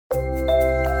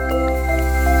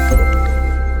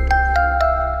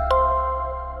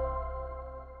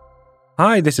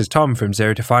Hi, this is Tom from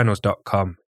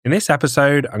ZeroToFinals.com. In this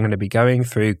episode, I'm going to be going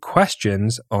through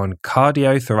questions on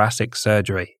cardiothoracic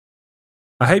surgery.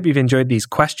 I hope you've enjoyed these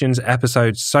questions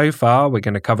episodes so far. We're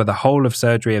going to cover the whole of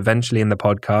surgery eventually in the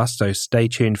podcast, so stay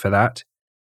tuned for that.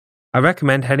 I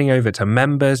recommend heading over to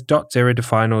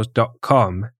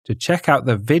members.zerotofinals.com to check out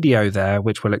the video there,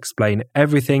 which will explain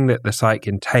everything that the site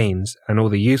contains and all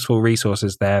the useful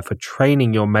resources there for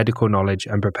training your medical knowledge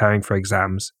and preparing for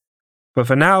exams. But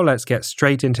for now, let's get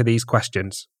straight into these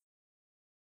questions.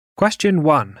 Question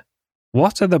 1.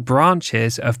 What are the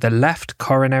branches of the left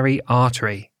coronary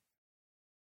artery?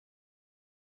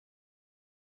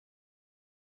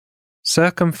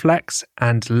 Circumflex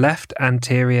and left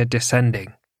anterior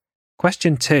descending.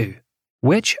 Question 2.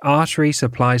 Which artery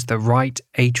supplies the right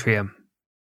atrium?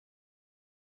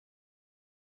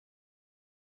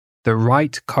 The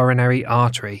right coronary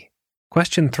artery.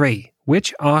 Question 3.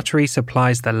 Which artery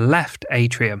supplies the left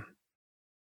atrium?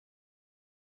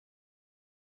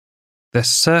 The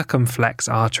circumflex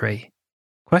artery.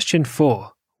 Question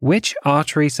 4. Which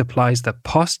artery supplies the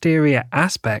posterior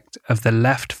aspect of the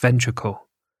left ventricle?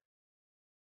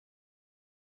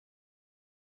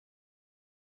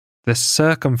 The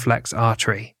circumflex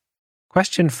artery.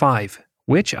 Question 5.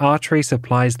 Which artery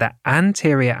supplies the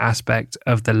anterior aspect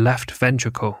of the left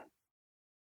ventricle?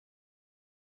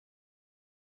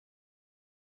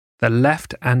 The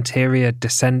left anterior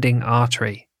descending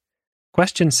artery.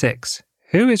 Question 6.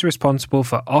 Who is responsible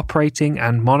for operating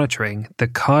and monitoring the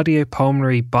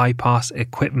cardiopulmonary bypass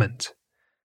equipment?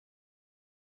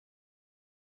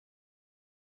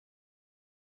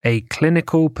 A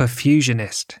clinical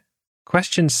perfusionist.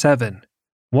 Question 7.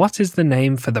 What is the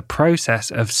name for the process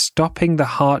of stopping the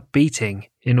heart beating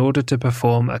in order to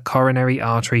perform a coronary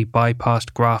artery bypass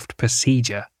graft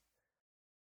procedure?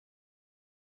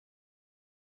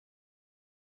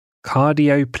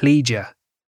 Cardioplegia.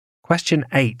 Question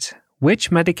 8.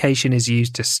 Which medication is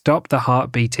used to stop the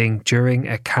heart beating during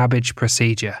a CABG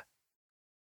procedure?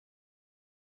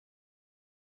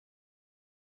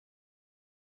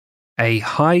 A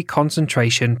high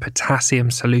concentration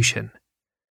potassium solution.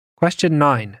 Question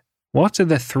 9. What are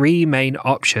the 3 main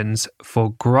options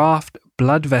for graft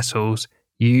blood vessels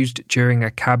used during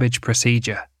a CABG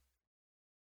procedure?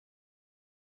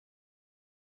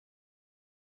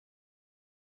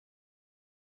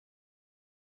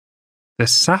 The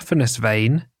saphenous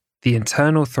vein, the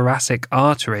internal thoracic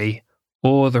artery,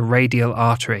 or the radial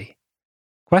artery.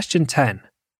 Question 10.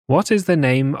 What is the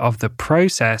name of the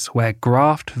process where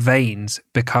graft veins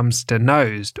become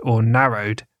stenosed or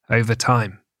narrowed over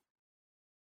time?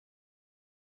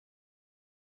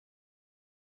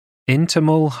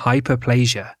 Intimal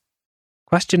hyperplasia.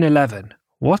 Question 11.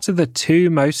 What are the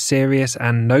 2 most serious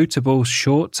and notable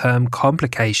short-term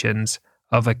complications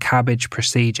of a CABG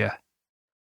procedure?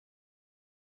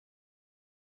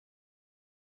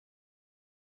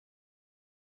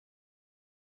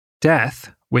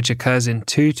 Death, which occurs in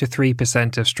 2 to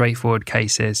 3% of straightforward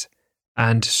cases,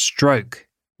 and stroke,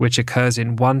 which occurs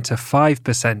in 1 to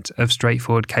 5% of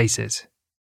straightforward cases.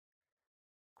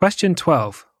 Question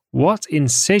 12. What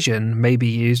incision may be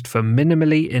used for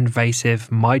minimally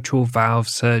invasive mitral valve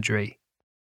surgery?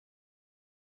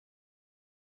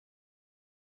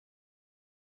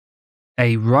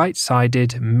 A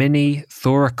right-sided mini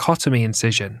thoracotomy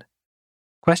incision.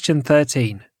 Question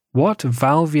 13. What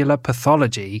valvular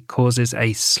pathology causes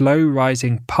a slow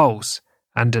rising pulse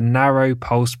and a narrow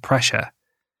pulse pressure?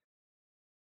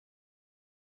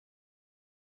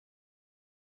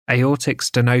 Aortic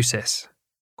stenosis.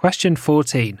 Question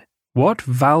 14. What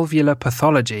valvular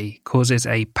pathology causes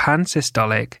a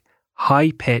pansystolic,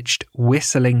 high-pitched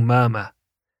whistling murmur?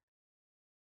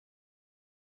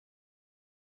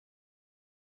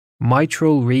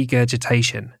 Mitral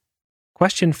regurgitation.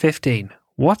 Question 15.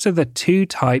 What are the 2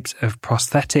 types of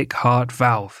prosthetic heart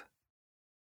valve?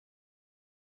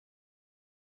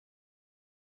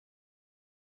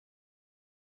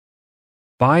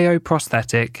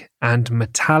 Bioprosthetic and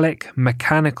metallic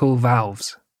mechanical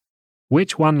valves.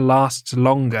 Which one lasts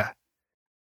longer?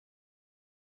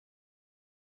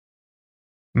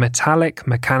 Metallic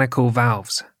mechanical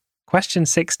valves. Question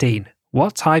 16.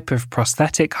 What type of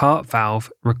prosthetic heart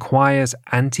valve requires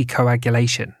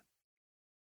anticoagulation?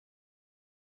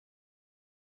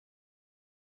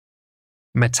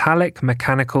 Metallic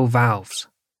mechanical valves.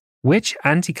 Which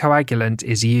anticoagulant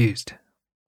is used?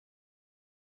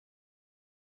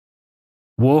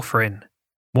 Warfarin.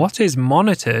 What is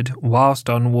monitored whilst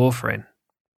on warfarin?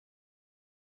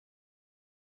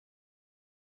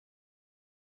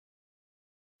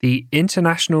 The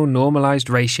International Normalized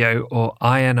Ratio or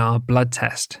INR blood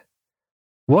test.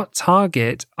 What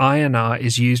target INR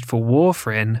is used for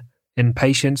warfarin in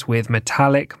patients with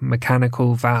metallic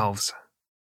mechanical valves?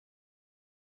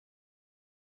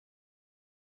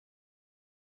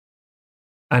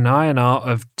 An INR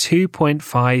of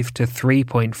 2.5 to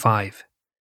 3.5.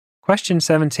 Question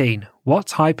 17. What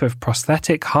type of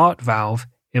prosthetic heart valve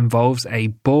involves a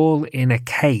ball in a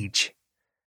cage?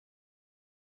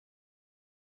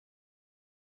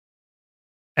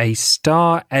 A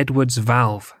Starr-Edwards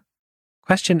valve.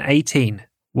 Question 18.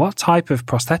 What type of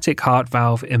prosthetic heart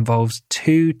valve involves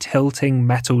two tilting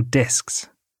metal discs?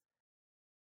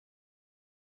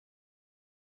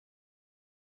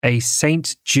 A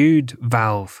St. Jude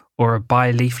valve or a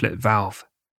bileaflet valve.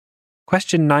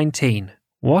 Question 19.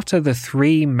 What are the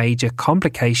three major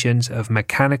complications of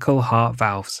mechanical heart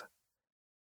valves?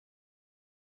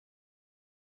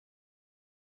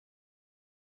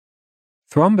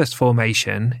 Thrombus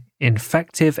formation,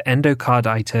 infective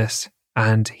endocarditis,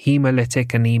 and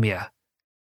hemolytic anemia.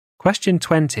 Question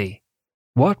 20.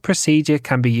 What procedure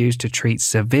can be used to treat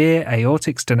severe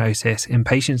aortic stenosis in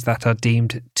patients that are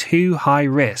deemed too high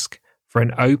risk for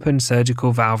an open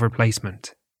surgical valve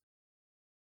replacement?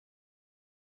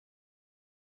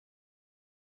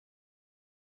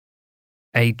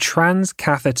 A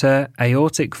transcatheter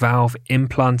aortic valve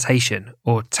implantation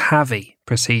or TAVI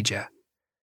procedure.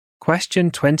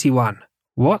 Question 21.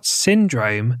 What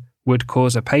syndrome would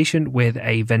cause a patient with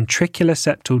a ventricular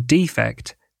septal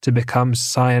defect to become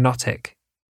cyanotic?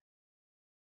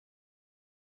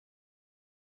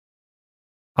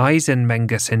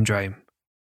 Eisenmenger syndrome.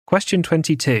 Question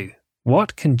 22.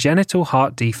 What congenital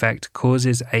heart defect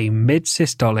causes a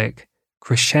mid-systolic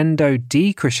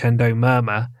crescendo-decrescendo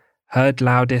murmur heard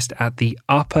loudest at the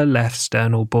upper left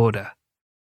sternal border?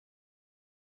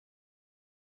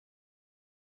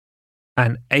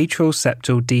 An atrial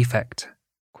septal defect.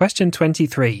 Question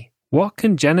 23. What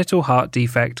congenital heart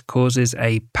defect causes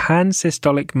a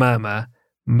pansystolic murmur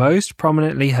most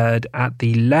prominently heard at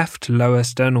the left lower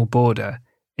sternal border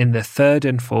in the third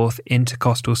and fourth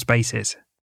intercostal spaces?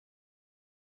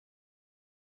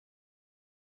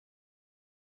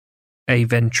 A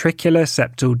ventricular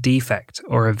septal defect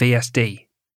or a VSD.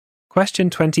 Question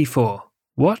 24.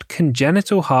 What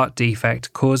congenital heart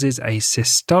defect causes a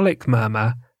systolic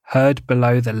murmur heard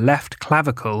below the left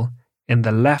clavicle in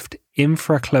the left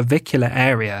infraclavicular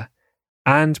area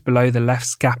and below the left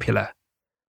scapula?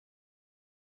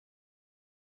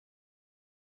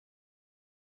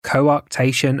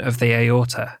 Coarctation of the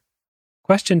aorta.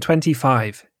 Question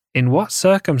 25. In what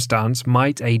circumstance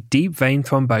might a deep vein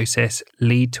thrombosis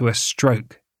lead to a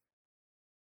stroke?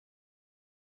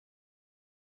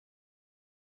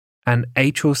 An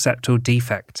atrial septal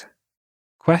defect.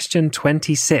 Question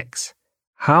 26.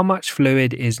 How much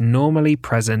fluid is normally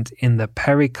present in the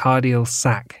pericardial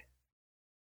sac?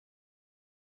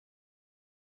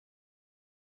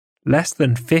 Less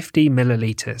than 50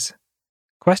 milliliters.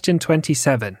 Question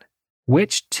 27.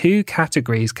 Which two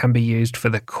categories can be used for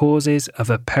the causes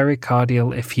of a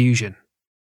pericardial effusion?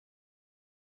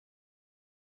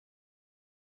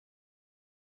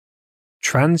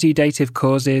 Transudative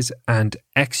causes and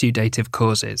exudative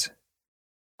causes.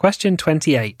 Question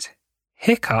 28.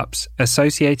 Hiccups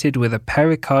associated with a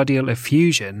pericardial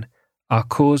effusion are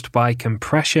caused by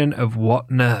compression of what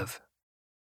nerve?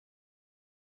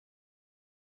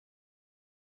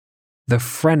 The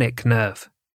phrenic nerve.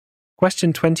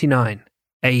 Question 29.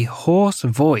 A hoarse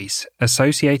voice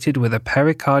associated with a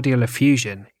pericardial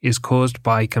effusion is caused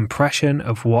by compression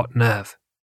of what nerve?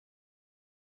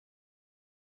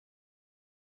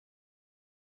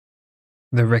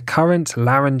 The recurrent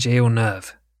laryngeal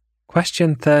nerve.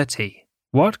 Question 30.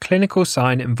 What clinical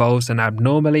sign involves an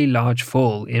abnormally large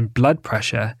fall in blood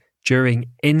pressure during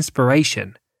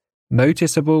inspiration,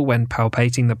 noticeable when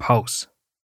palpating the pulse?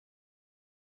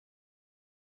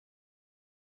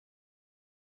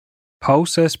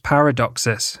 Pulsus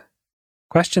paradoxus.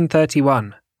 Question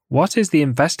 31. What is the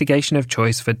investigation of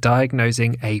choice for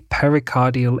diagnosing a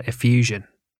pericardial effusion?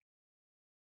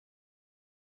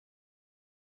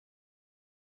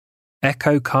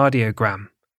 Echocardiogram.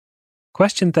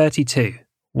 Question 32.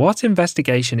 What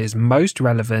investigation is most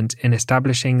relevant in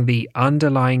establishing the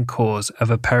underlying cause of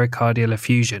a pericardial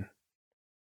effusion?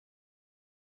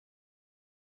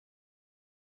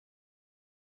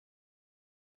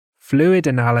 Fluid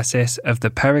analysis of the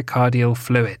pericardial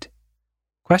fluid.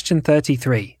 Question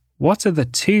 33. What are the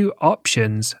two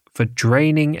options for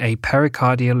draining a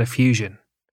pericardial effusion?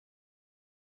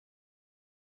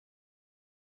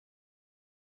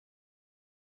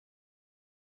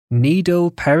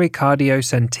 Needle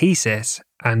pericardiocentesis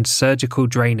and surgical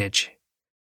drainage.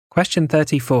 Question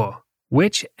 34.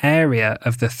 Which area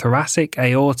of the thoracic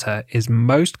aorta is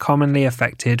most commonly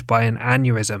affected by an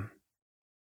aneurysm?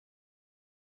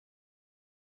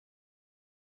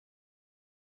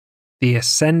 The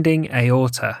ascending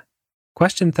aorta.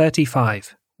 Question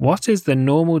 35. What is the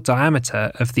normal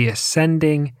diameter of the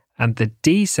ascending and the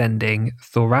descending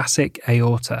thoracic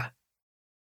aorta?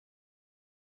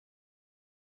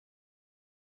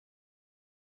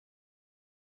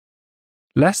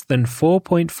 Less than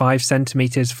 4.5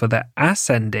 centimeters for the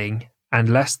ascending and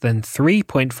less than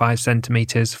 3.5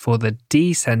 centimeters for the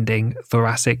descending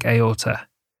thoracic aorta.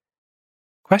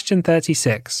 Question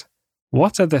 36.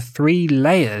 What are the 3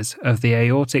 layers of the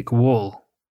aortic wall?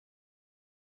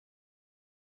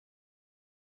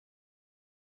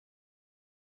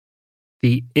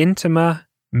 The intima,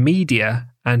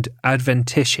 media, and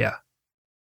adventitia.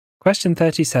 Question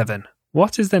 37.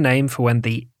 What is the name for when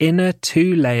the inner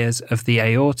 2 layers of the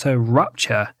aorta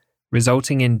rupture,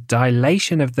 resulting in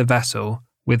dilation of the vessel,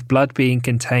 with blood being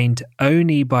contained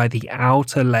only by the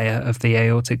outer layer of the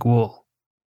aortic wall?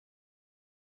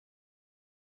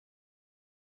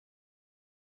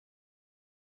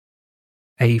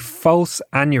 A false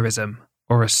aneurysm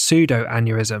or a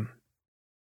pseudoaneurysm.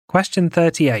 Question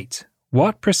 38.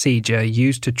 What procedure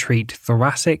used to treat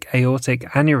thoracic aortic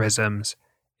aneurysms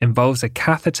involves a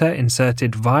catheter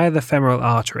inserted via the femoral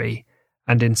artery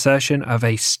and insertion of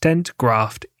a stent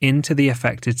graft into the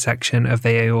affected section of the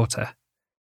aorta?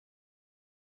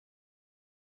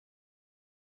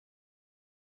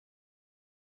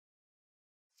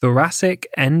 Thoracic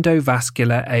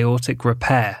endovascular aortic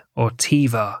repair, or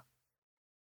TEVAR.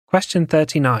 Question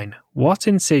 39. What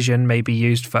incision may be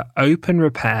used for open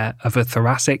repair of a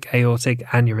thoracic aortic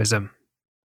aneurysm?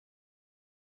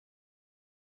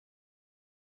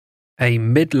 A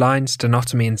midline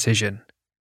sternotomy incision.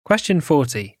 Question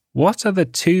 40. What are the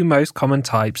 2 most common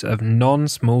types of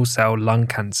non-small cell lung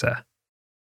cancer?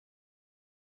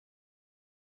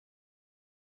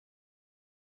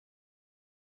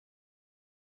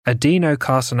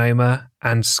 Adenocarcinoma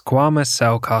and squamous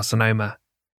cell carcinoma.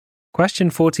 Question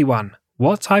 41.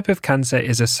 What type of cancer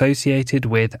is associated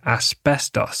with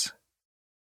asbestos?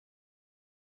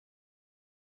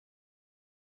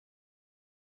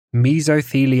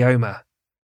 Mesothelioma.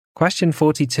 Question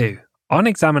 42. On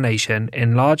examination,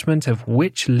 enlargement of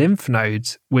which lymph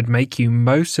nodes would make you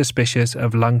most suspicious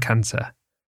of lung cancer?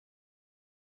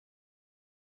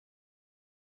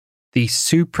 The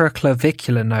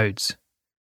supraclavicular nodes.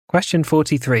 Question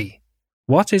 43.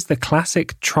 What is the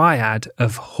classic triad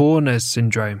of Horner's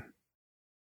syndrome?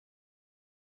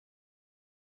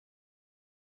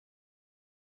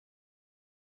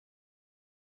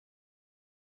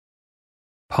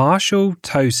 Partial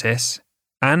ptosis,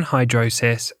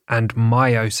 anhidrosis, and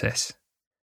meiosis.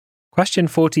 Question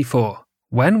 44.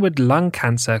 When would lung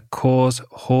cancer cause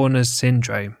Horner's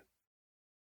syndrome?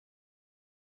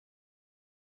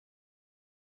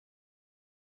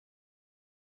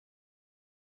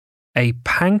 A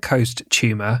Pancoast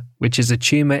tumour, which is a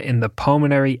tumour in the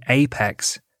pulmonary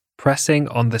apex, pressing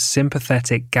on the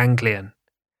sympathetic ganglion.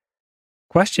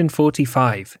 Question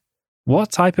 45.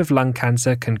 What type of lung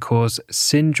cancer can cause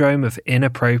syndrome of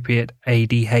inappropriate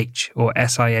ADH or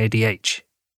SIADH?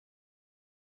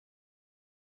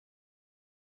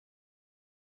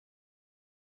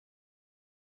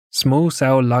 Small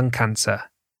cell lung cancer.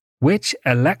 Which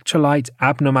electrolyte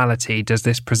abnormality does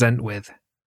this present with?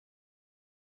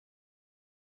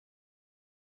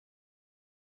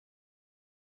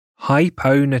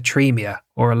 Hyponatremia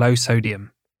or a low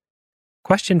sodium.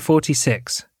 Question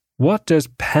 46. What does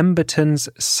Pemberton's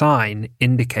sign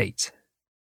indicate?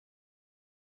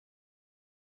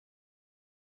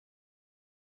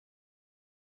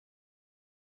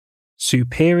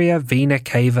 Superior vena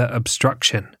cava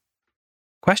obstruction.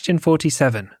 Question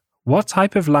 47. What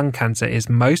type of lung cancer is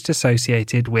most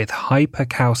associated with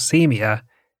hypercalcemia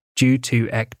due to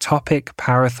ectopic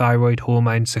parathyroid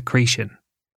hormone secretion?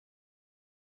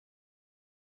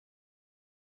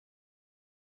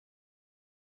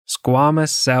 Squamous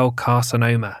cell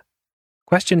carcinoma.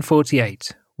 Question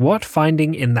 48. What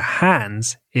finding in the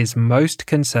hands is most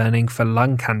concerning for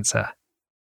lung cancer?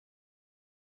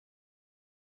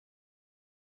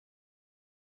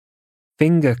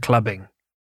 Finger clubbing.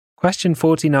 Question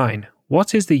 49.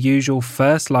 What is the usual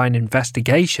first-line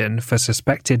investigation for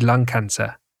suspected lung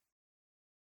cancer?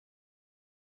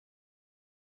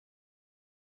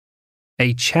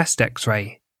 A chest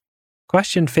X-ray.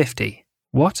 Question 50.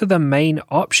 What are the main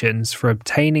options for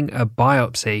obtaining a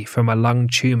biopsy from a lung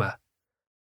tumour?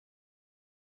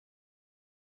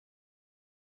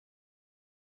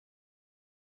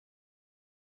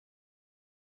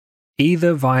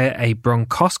 either via a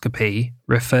bronchoscopy,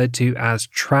 referred to as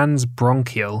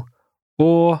transbronchial,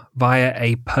 or via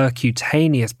a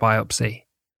percutaneous biopsy.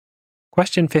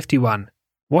 Question 51.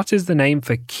 What is the name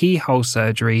for keyhole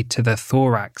surgery to the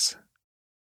thorax?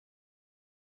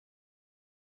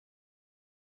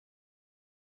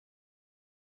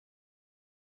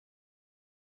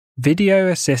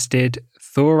 Video-assisted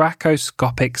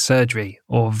thoracoscopic surgery,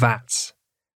 or VATS.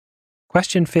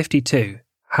 Question 52.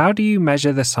 How do you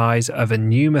measure the size of a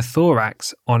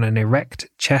pneumothorax on an erect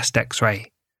chest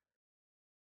X-ray?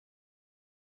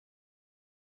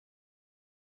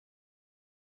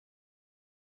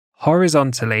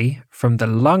 Horizontally from the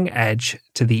lung edge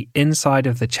to the inside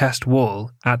of the chest wall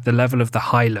at the level of the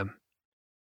hilum.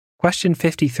 Question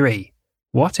 53.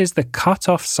 What is the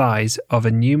cut-off size of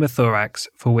a pneumothorax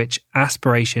for which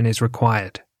aspiration is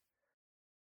required?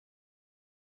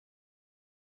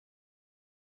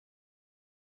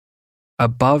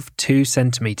 Above 2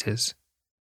 centimeters.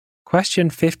 Question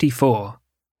 54.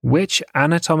 Which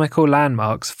anatomical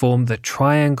landmarks form the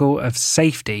triangle of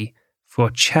safety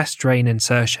for chest drain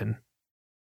insertion?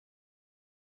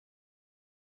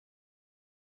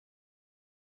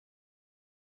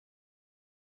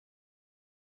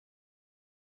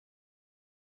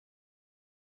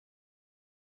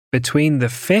 Between the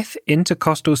fifth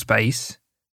intercostal space,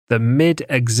 the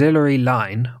mid-axillary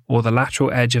line, or the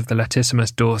lateral edge of the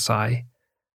latissimus dorsi,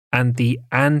 and the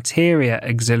anterior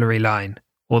axillary line,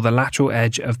 or the lateral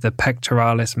edge of the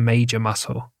pectoralis major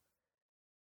muscle.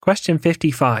 Question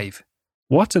 55.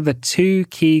 What are the two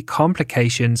key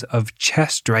complications of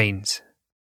chest drains?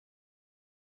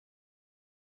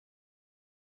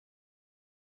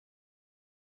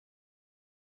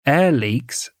 Air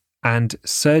leaks and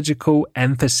surgical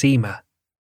emphysema.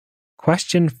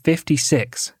 Question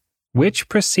 56. Which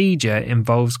procedure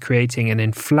involves creating an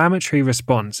inflammatory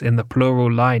response in the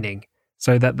pleural lining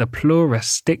so that the pleura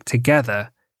stick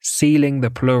together, sealing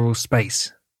the pleural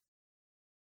space?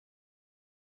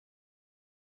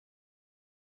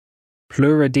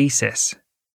 Pleurodesis.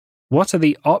 What are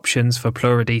the options for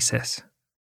pleurodesis?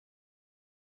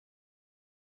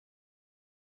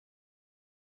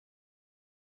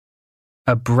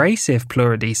 Abrasive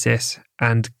pleurodesis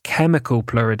and chemical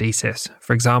pleurodesis,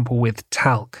 for example with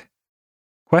talc.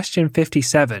 Question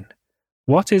 57.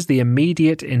 What is the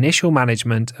immediate initial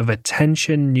management of a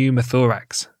tension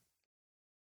pneumothorax?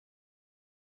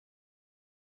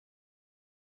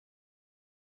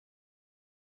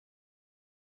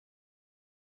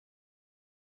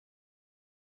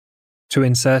 To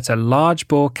insert a large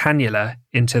bore cannula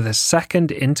into the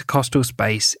second intercostal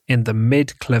space in the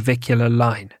mid-clavicular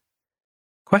line.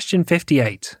 Question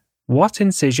 58. What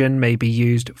incision may be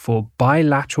used for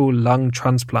bilateral lung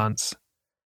transplants?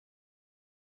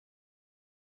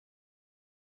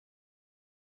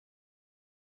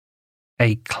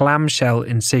 A clamshell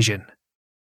incision.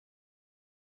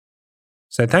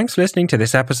 So thanks for listening to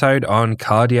this episode on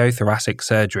cardiothoracic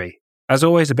surgery. As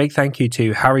always, a big thank you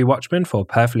to Harry Watchman for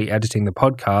perfectly editing the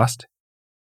podcast.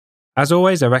 As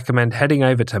always, I recommend heading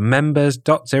over to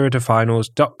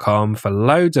members.zerotofinals.com for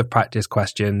loads of practice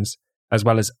questions, as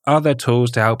well as other tools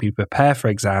to help you prepare for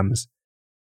exams.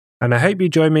 And I hope you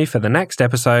join me for the next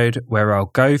episode where I'll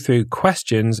go through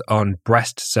questions on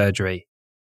breast surgery.